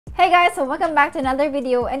Hey guys, so welcome back to another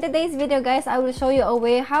video. In today's video guys, I will show you a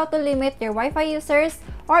way how to limit your Wi-Fi users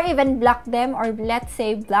or even block them, or let's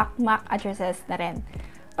say block MAC addresses na rin.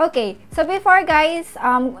 Okay, so before guys,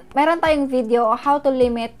 meron tayong video on how to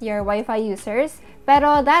limit your Wi-Fi users.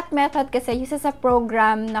 Pero that method kasi uses a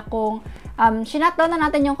program na kung sinutdown na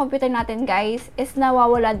natin yung computer natin guys, is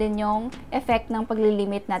nawawala din yung effect ng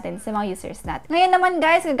paglilimit natin sa mga users natin. Ngayon naman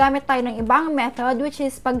guys, gagamit tayo ng ibang method, which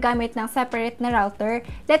is paggamit ng separate na router.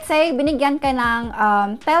 Let's say, binigyan ka ng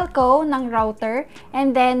telco ng router,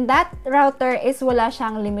 and then that router is wala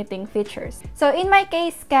siyang limiting features. So in my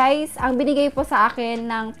case guys, ang binigay po sa akin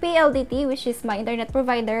ng PLDT, which is my internet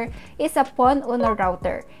provider, is a phone owner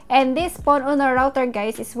router. And this phone owner router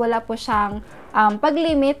guys is wala po siyang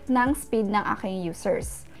pag-limit ng speed ng aking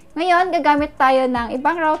users. Ngayon, gagamit tayo ng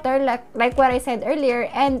ibang router like what I said earlier,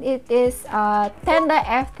 and it is Tenda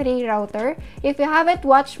F3 router. If you haven't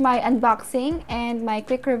watched my unboxing and my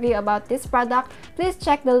quick review about this product, please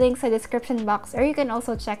check the link sa description box, or you can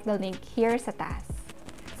also check the link here sa taas.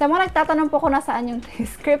 Sa mga nagtatanong po kung nasaan yung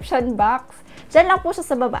description box, dyan lang po siya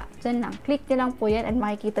sa baba. Dyan lang. Click nyo lang po yan and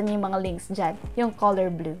makikita nyo yung mga links dyan. Yung color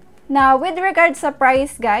blue. Now, with regards sa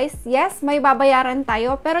price, guys, yes, may babayaran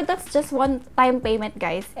tayo, pero that's just one-time payment,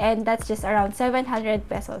 guys, and that's just around 700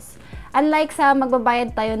 pesos. Unlike sa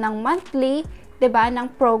magbabayad tayo ng monthly, 'di ba,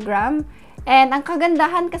 ng program. And ang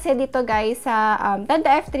kagandahan kasi dito, guys, sa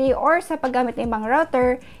Tenda F3 or sa paggamit ng ibang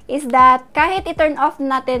router is that kahit i-turn off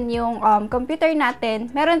natin yung computer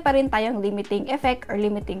natin, meron pa rin tayong limiting effect or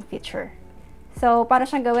limiting feature. So, para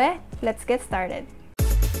siyang gawin, let's get started.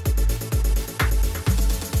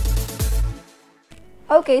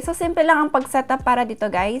 Okay, so simple lang ang pag-setup para dito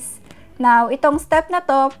guys. Now, itong step na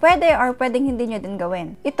to, pwede or pwedeng hindi nyo din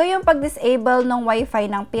gawin. Ito yung pag-disable ng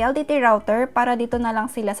Wi-Fi ng PLDT router para dito na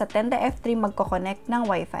lang sila sa Tenda F3 magko-connect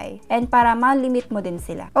ng Wi-Fi. And para ma-limit mo din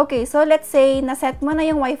sila. Okay, so let's say, naset mo na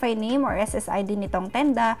yung Wi-Fi name or SSID nitong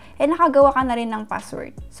Tenda, and nakagawa ka na rin ng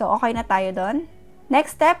password. So, okay na tayo doon.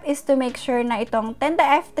 Next step is to make sure na itong Tenda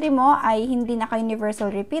F3 mo ay hindi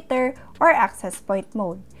naka-universal repeater or access point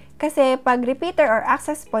mode. Kasi pag repeater or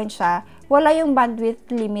access point siya, wala yung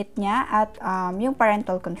bandwidth limit niya at yung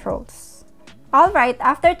parental controls. Alright,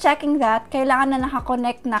 after checking that, kailangan na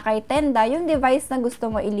nakakonect na kay Tenda yung device na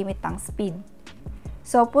gusto mo ilimit ang speed.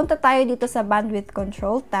 So, punta tayo dito sa bandwidth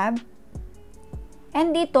control tab.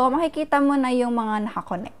 And dito, makikita mo na yung mga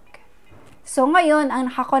nakakonect. So, ngayon,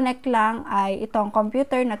 ang nakakonect lang ay itong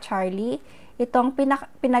computer na Charlie, itong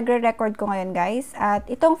pinagre-record ko ngayon guys, at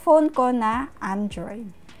itong phone ko na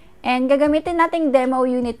Android. And gagamitin nating demo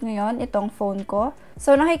unit ngayon, itong phone ko.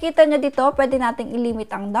 So, nakikita nyo dito, pwede nating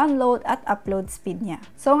ilimit ang download at upload speed niya.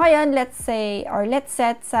 So, ngayon, let's say, or let's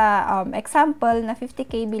set sa example na 50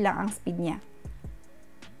 KB lang ang speed niya.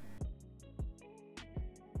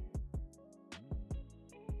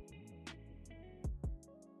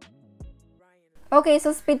 Okay,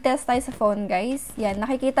 so speed test tayo sa phone, guys. Yan,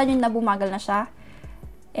 nakikita nyo na bumagal na siya.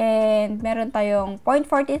 And meron tayong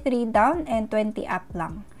 0.43 down and 20 up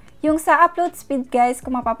lang. Yung sa upload speed guys,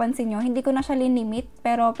 kung mapapansin nyo, hindi ko na siya linimit,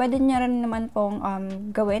 pero pwede nyo rin naman pong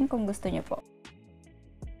gawin kung gusto nyo po.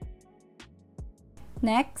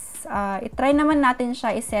 Next, itry naman natin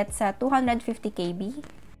siya iset sa 250 KB.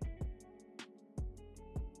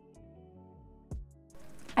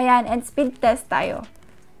 Ayan, and speed test tayo.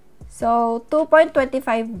 So,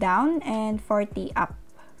 2.25 down and 40 up.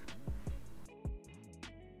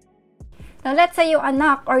 Now, let's say yung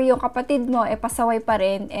anak or yung kapatid mo pasaway pa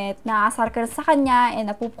rin at naasar ka sa kanya and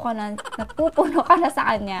napupuno ka na sa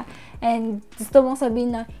kanya and gusto mong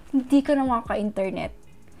sabihin na hindi ka na makaka-internet.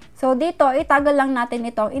 So, dito, itagal lang natin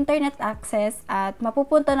itong internet access at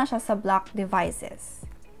mapupunta na siya sa block devices.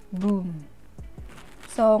 Boom!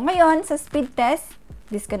 So, ngayon, sa speed test,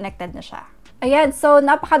 disconnected na siya. Ayan, so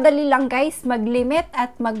napakadali lang guys mag-limit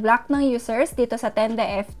at mag-block ng users dito sa Tenda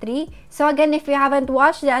F3. So again, if you haven't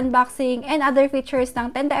watched the unboxing and other features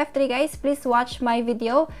ng Tenda F3 guys, please watch my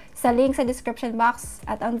video sa link sa description box.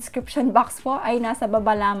 At ang description box po ay nasa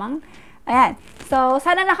baba lamang. Ayan, so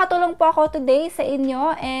sana nakatulong po ako today sa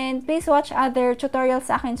inyo, and please watch other tutorials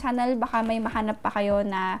sa akin channel. Baka may mahanap pa kayo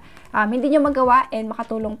na hindi nyo magawa and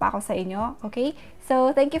makatulong pa ako sa inyo. Okay,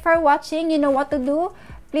 so thank you for watching. You know what to do.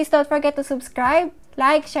 Please don't forget to subscribe,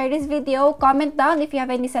 like, share this video, comment down if you have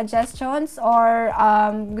any suggestions or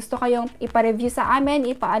gusto kayong ipa-review sa amin,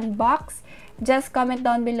 ipa-unbox. Just comment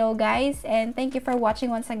down below guys, and thank you for watching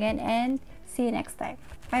once again, and see you next time.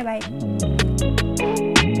 Bye-bye!